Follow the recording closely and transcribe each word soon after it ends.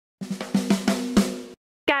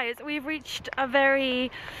guys, we've reached a very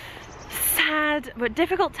sad but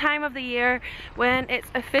difficult time of the year when it's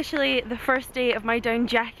officially the first day of my down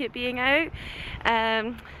jacket being out.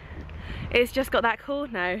 It's just got that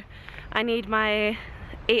cold now. I need my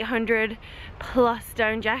 800 plus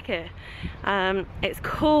down jacket. It's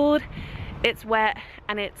cold, it's wet,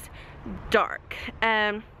 and it's dark.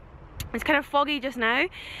 It's kind of foggy just now,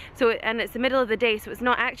 and it's the middle of the day, so it's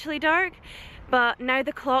not actually dark, but now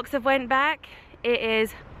the clocks have went back, it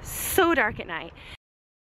is so dark at night.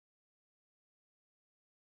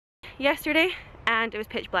 Yesterday, and it was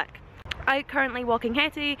pitch black. I'm currently walking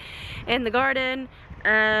Hetty in the garden.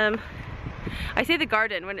 I say the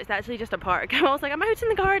garden when it's actually just a park. I'm always like, I'm out in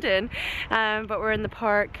the garden, but we're in the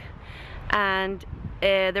park, and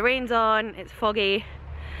the rain's on, it's foggy,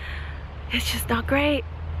 it's just not great.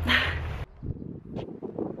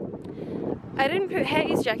 I didn't put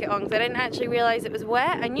Hetty's jacket on because I didn't actually realise it was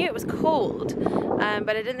wet. I knew it was cold, but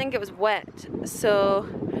I didn't think it was wet, so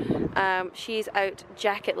she's out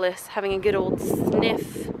jacketless having a good old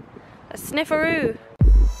sniff, a snifferoo.